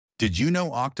Did you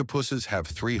know octopuses have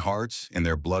three hearts and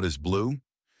their blood is blue?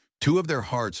 Two of their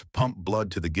hearts pump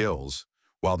blood to the gills,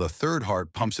 while the third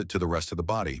heart pumps it to the rest of the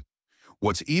body.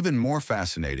 What's even more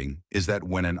fascinating is that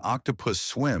when an octopus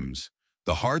swims,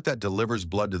 the heart that delivers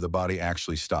blood to the body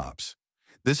actually stops.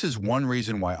 This is one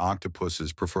reason why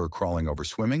octopuses prefer crawling over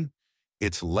swimming.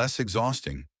 It's less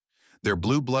exhausting. Their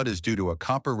blue blood is due to a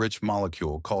copper-rich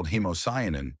molecule called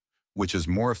hemocyanin, which is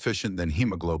more efficient than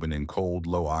hemoglobin in cold,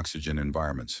 low-oxygen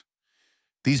environments.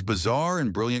 These bizarre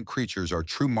and brilliant creatures are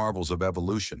true marvels of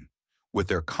evolution, with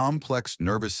their complex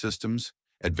nervous systems,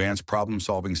 advanced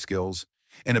problem-solving skills,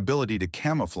 and ability to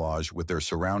camouflage with their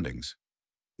surroundings.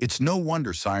 It's no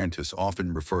wonder scientists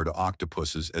often refer to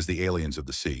octopuses as the aliens of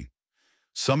the sea.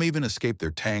 Some even escape their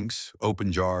tanks,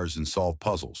 open jars, and solve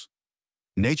puzzles.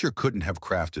 Nature couldn't have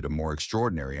crafted a more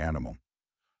extraordinary animal.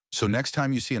 So next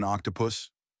time you see an octopus,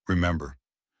 remember,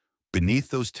 beneath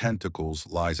those tentacles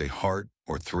lies a heart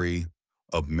or three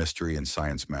of mystery and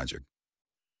science magic.